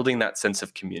 again, building that sense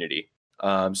of community.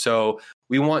 So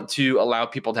we want to allow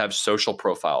people to have social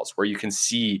profiles where you can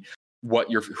see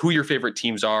who your favorite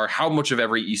teams are, how much of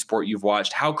every esport you've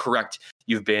watched, how correct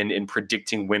you've been in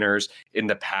predicting winners in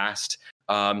the past.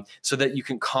 So that you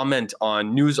can comment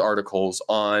on news articles,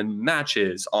 on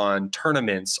matches, on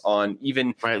tournaments, on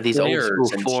even these old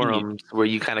school forums where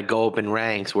you kind of go up in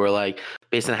ranks, where like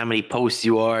based on how many posts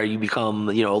you are, you become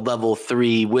level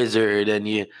 3 wizard, and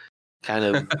you kind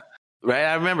of right.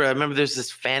 I remember there's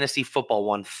this fantasy football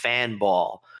one,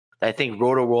 Fanball, that I think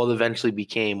Roto World eventually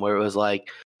became, where it was like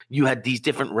you had these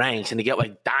different ranks, and to get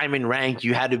like diamond rank,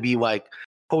 you had to be like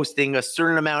posting a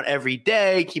certain amount every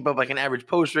day, keep up like an average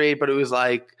post rate, but it was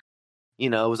like, it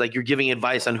was like you're giving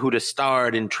advice on who to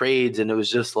start in trades, and it was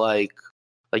just like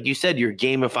you said, you're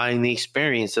gamifying the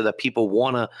experience so that people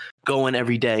want to go in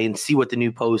every day and see what the new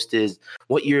post is,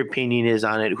 what your opinion is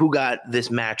on it, who got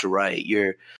this match right.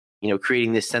 You're,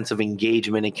 creating this sense of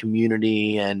engagement and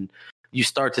community, and you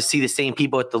start to see the same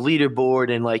people at the leaderboard,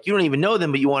 and like you don't even know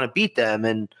them, but you want to beat them,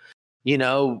 and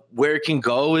where it can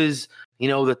go is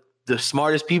the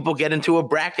smartest people get into a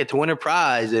bracket to win a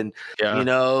prize. And,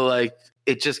 like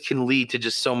it just can lead to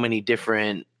just so many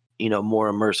different,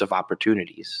 more immersive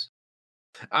opportunities.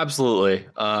 Absolutely.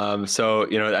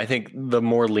 So, I think the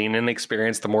more lean-in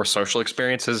experience, the more social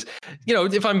experiences,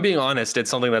 if I'm being honest, it's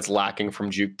something that's lacking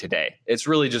from Juke today. It's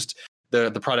really just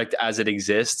the product as it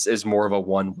exists is more of a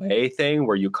one-way thing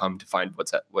where you come to find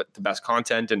what the best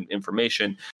content and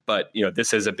information. But,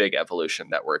 this is a big evolution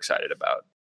that we're excited about.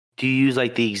 Do you use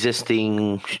like the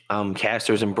existing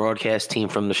casters and broadcast team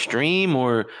from the stream,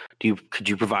 or could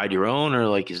you provide your own, or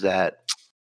like is that?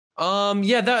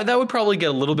 Yeah, that would probably get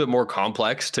a little bit more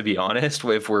complex, to be honest,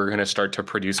 if we're going to start to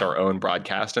produce our own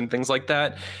broadcast and things like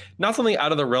that. Not something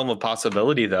out of the realm of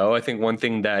possibility, though. I think one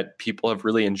thing that people have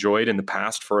really enjoyed in the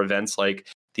past for events like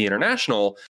the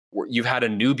International, you've had a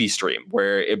newbie stream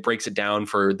where it breaks it down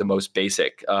for the most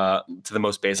basic to the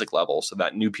most basic level, so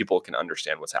that new people can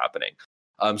understand what's happening.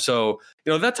 So,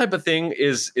 that type of thing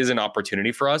is an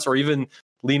opportunity for us, or even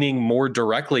leaning more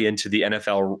directly into the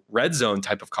NFL red zone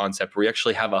type of concept, where you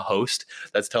actually have a host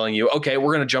that's telling you, okay,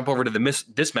 we're going to jump over to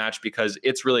this match because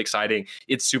it's really exciting.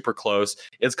 It's super close.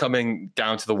 It's coming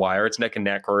down to the wire. It's neck and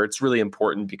neck, or it's really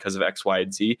important because of X, Y,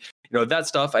 and Z. That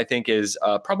stuff I think is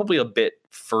probably a bit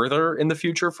further in the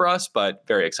future for us, but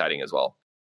very exciting as well.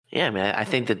 Yeah, man, I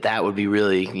think that would be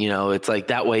really, it's like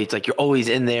that way. It's like you're always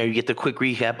in there. You get the quick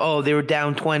recap. Oh, they were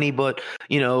down 20, but,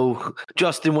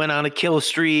 Justin went on a kill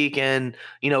streak and,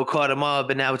 caught him up,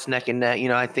 and now it's neck and neck.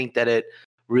 I think that it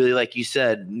really, like you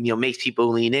said, makes people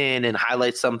lean in and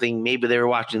highlight something. Maybe they were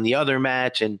watching the other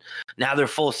match and now they're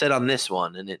full set on this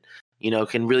one. And it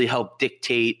can really help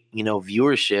dictate,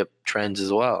 viewership trends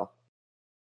as well.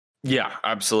 Yeah,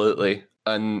 absolutely.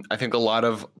 And I think a lot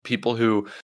of people who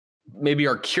maybe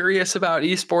are curious about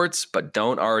esports but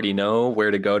don't already know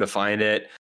where to go to find it,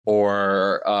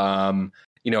 or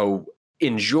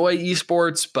enjoy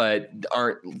esports but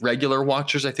aren't regular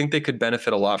watchers, I think they could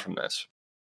benefit a lot from this.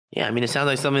 Yeah, I mean, it sounds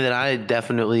like something that I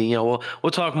definitely,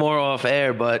 we'll talk more off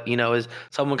air, but, as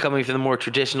someone coming from the more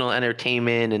traditional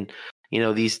entertainment and,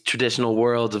 these traditional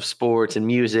worlds of sports and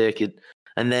music,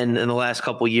 and then in the last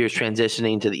couple of years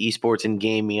transitioning to the esports and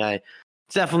gaming,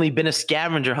 it's definitely been a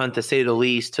scavenger hunt, to say the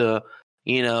least, to,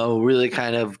 really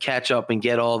kind of catch up and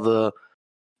get all the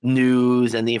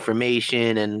news and the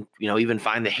information and, even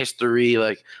find the history.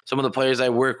 Like some of the players I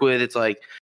work with, it's like,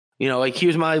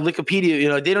 here's my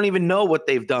Wikipedia, they don't even know what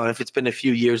they've done if it's been a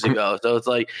few years ago. So it's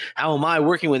like, how am I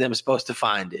working with them supposed to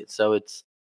find it? So it's,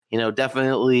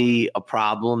 definitely a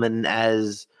problem. And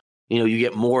as, you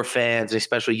get more fans,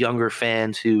 especially younger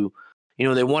fans who,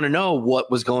 they want to know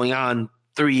what was going on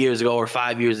 3 years ago or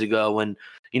 5 years ago when,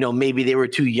 maybe they were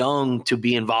too young to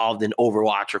be involved in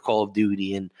Overwatch or Call of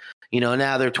Duty. And,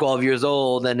 now they're 12 years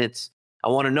old and I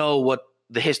want to know what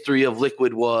the history of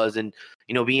Liquid was, and,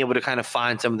 being able to kind of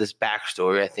find some of this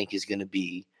backstory, I think is going to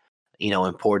be,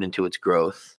 important to its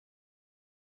growth.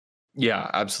 Yeah,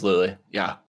 absolutely.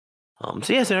 Yeah.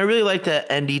 So yes, and I really like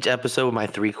to end each episode with my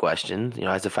 3 questions,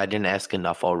 as if I didn't ask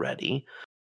enough already.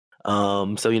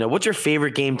 So, what's your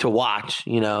favorite game to watch,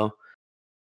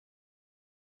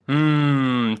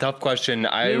 Tough question.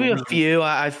 Maybe a few.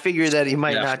 I figured that you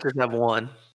might not just have one.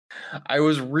 I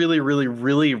was really, really,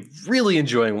 really, really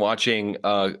enjoying watching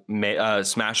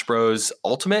Smash Bros.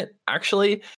 Ultimate,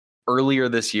 actually, earlier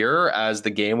this year, as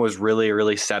the game was really,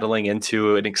 really settling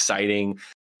into an exciting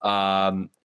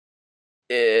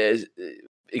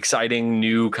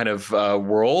new kind of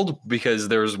world, because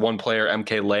there was one player,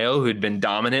 MKLeo, who'd been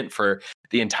dominant for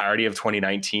the entirety of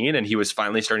 2019, and he was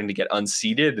finally starting to get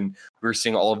unseated, and we were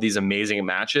seeing all of these amazing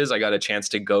matches. I got a chance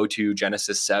to go to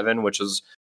Genesis 7, which was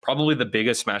probably the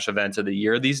biggest Smash event of the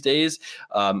year these days.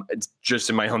 It's just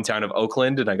in my hometown of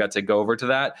Oakland, and I got to go over to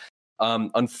that.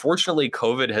 Unfortunately,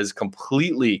 COVID has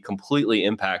completely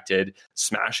impacted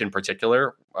Smash in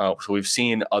particular. So we've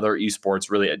seen other esports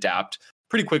really adapt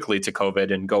pretty quickly to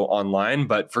COVID and go online.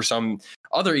 But for some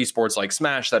other esports like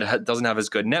Smash that doesn't have as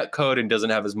good netcode and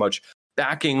doesn't have as much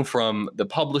backing from the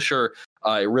publisher,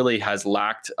 it really has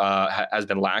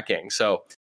been lacking. So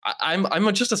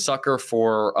I'm just a sucker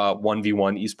for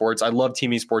 1v1 esports. I love team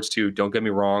esports too, don't get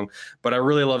me wrong, but I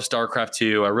really love StarCraft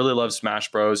 2. I really love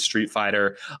Smash Bros, Street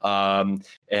Fighter,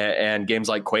 and games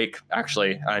like Quake,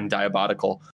 actually, and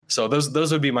Diabolical. So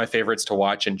those would be my favorites to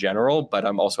watch in general, but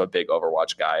I'm also a big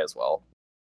Overwatch guy as well.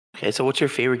 Okay, so what's your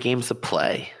favorite games to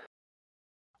play?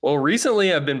 Well,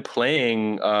 recently I've been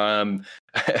playing a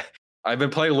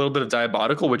little bit of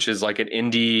Diabolical, which is like an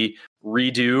indie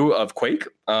redo of Quake.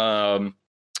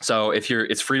 So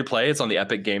it's free to play. It's on the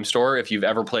Epic Game Store. If you've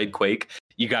ever played Quake,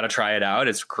 you got to try it out.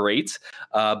 It's great.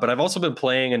 But I've also been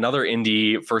playing another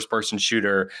indie first-person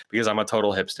shooter, because I'm a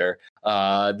total hipster.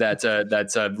 That's a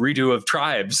redo of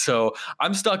Tribes. So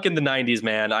I'm stuck in the 90s,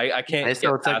 man. I can't.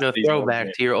 So it's like a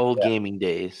throwback to your old gaming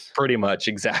days. Pretty much,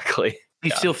 exactly. You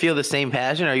still feel the same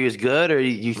passion? Are you as good, or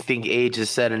you think age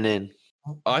is setting in?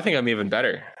 Oh, I think I'm even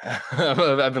better.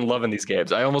 I've been loving these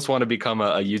games. I almost want to become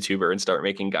a YouTuber and start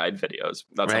making guide videos.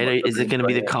 That's right. Is it going to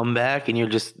be the comeback, and you're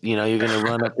just, you're going to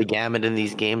run up the gamut in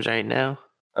these games right now?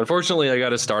 Unfortunately, I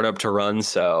got a startup to run,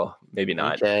 so maybe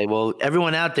not. Okay. Well,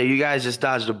 everyone out there, you guys just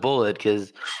dodged a bullet,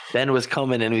 because Ben was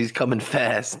coming, and he's coming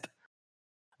fast.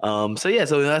 So the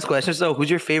last question. So who's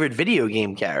your favorite video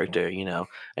game character?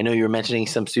 I know you were mentioning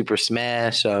some Super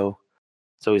Smash, so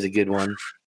it's always a good one.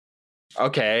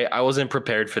 Okay, I wasn't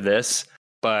prepared for this,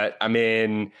 but I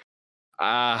mean,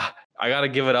 I got to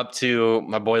give it up to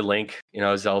my boy Link.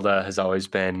 Zelda has always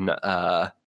been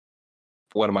one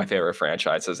of my favorite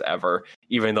franchises ever,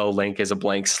 even though Link is a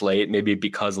blank slate, maybe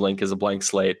because Link is a blank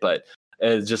slate, but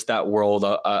it's just that world.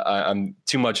 I'm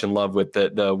too much in love with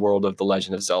the world of The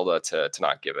Legend of Zelda to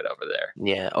not give it over there.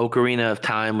 Yeah, Ocarina of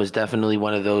Time was definitely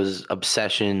one of those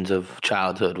obsessions of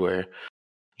childhood where,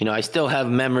 I still have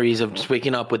memories of just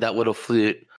waking up with that little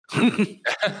flute.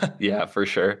 Yeah, for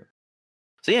sure.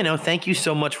 So, thank you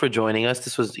so much for joining us.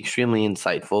 This was extremely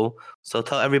insightful. So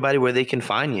tell everybody where they can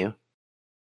find you.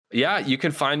 Yeah, you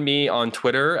can find me on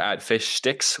Twitter at Fish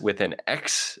Sticks with an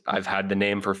X. I've had the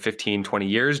name for 15, 20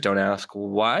 years. Don't ask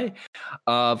why.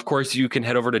 Of course, you can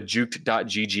head over to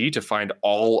juked.gg to find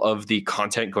all of the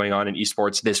content going on in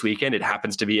esports this weekend. It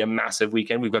happens to be a massive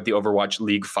weekend. We've got the Overwatch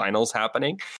League finals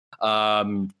happening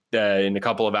in a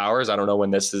couple of hours. I don't know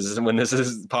when this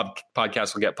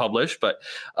podcast will get published, but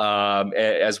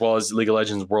as well as League of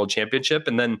Legends World Championship.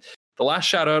 And then the last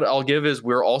shout out I'll give is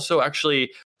we're also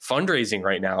actually fundraising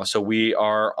right now. So we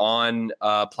are on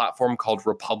a platform called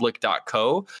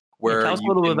republic.co where tell us a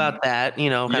little bit about that,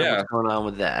 what's going on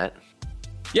with that.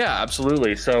 Yeah,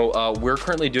 absolutely. So we're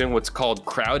currently doing what's called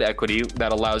crowd equity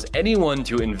that allows anyone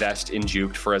to invest in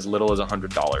Juked for as little as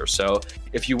 $100. So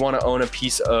if you want to own a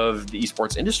piece of the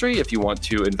esports industry, if you want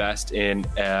to invest in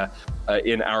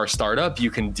our startup, you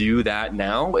can do that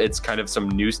now. It's kind of some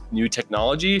new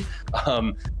technology.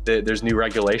 There's new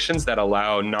regulations that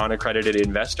allow non-accredited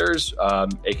investors,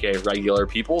 aka regular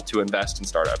people, to invest in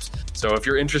startups. So if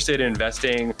you're interested in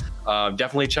investing,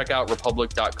 definitely check out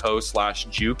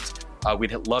republic.co/juked.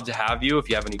 We'd love to have you. If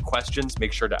you have any questions,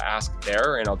 make sure to ask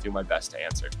there, and I'll do my best to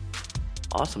answer.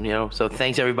 Awesome. So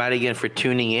thanks everybody again for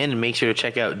tuning in, and make sure to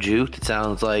check out Juked. It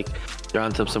sounds like they're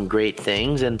on some great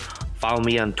things. And follow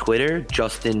me on Twitter,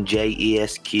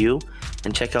 JustinJESQ,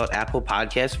 and check out Apple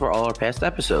Podcasts for all our past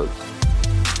episodes.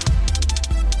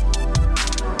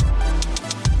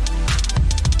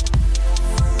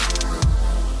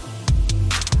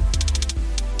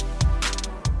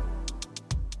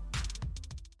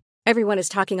 Everyone is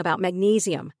talking about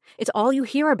magnesium. It's all you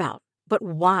hear about. But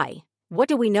why? What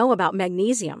do we know about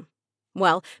magnesium?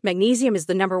 Well, magnesium is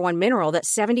the number one mineral that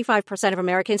 75% of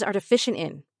Americans are deficient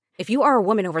in. If you are a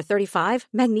woman over 35,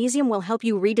 magnesium will help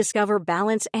you rediscover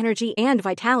balance, energy, and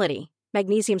vitality.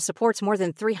 Magnesium supports more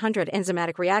than 300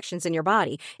 enzymatic reactions in your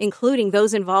body, including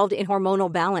those involved in hormonal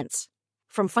balance.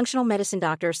 From functional medicine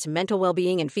doctors to mental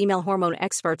well-being and female hormone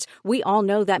experts, we all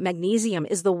know that magnesium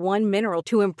is the one mineral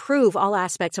to improve all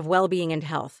aspects of well-being and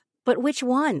health. But which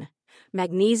one?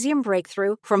 Magnesium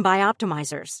Breakthrough from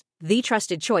Bioptimizers, the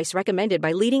trusted choice recommended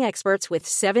by leading experts with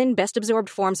 7 best-absorbed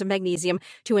forms of magnesium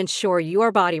to ensure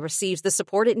your body receives the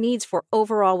support it needs for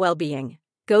overall well-being.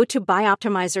 Go to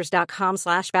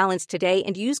bioptimizers.com/balance today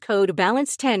and use code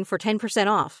BALANCE10 for 10%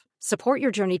 off. Support your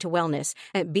journey to wellness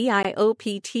at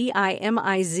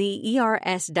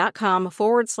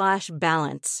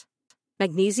bioptimizers.com/balance.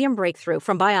 Magnesium Breakthrough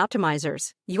from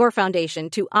Bioptimizers, your foundation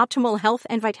to optimal health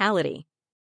and vitality.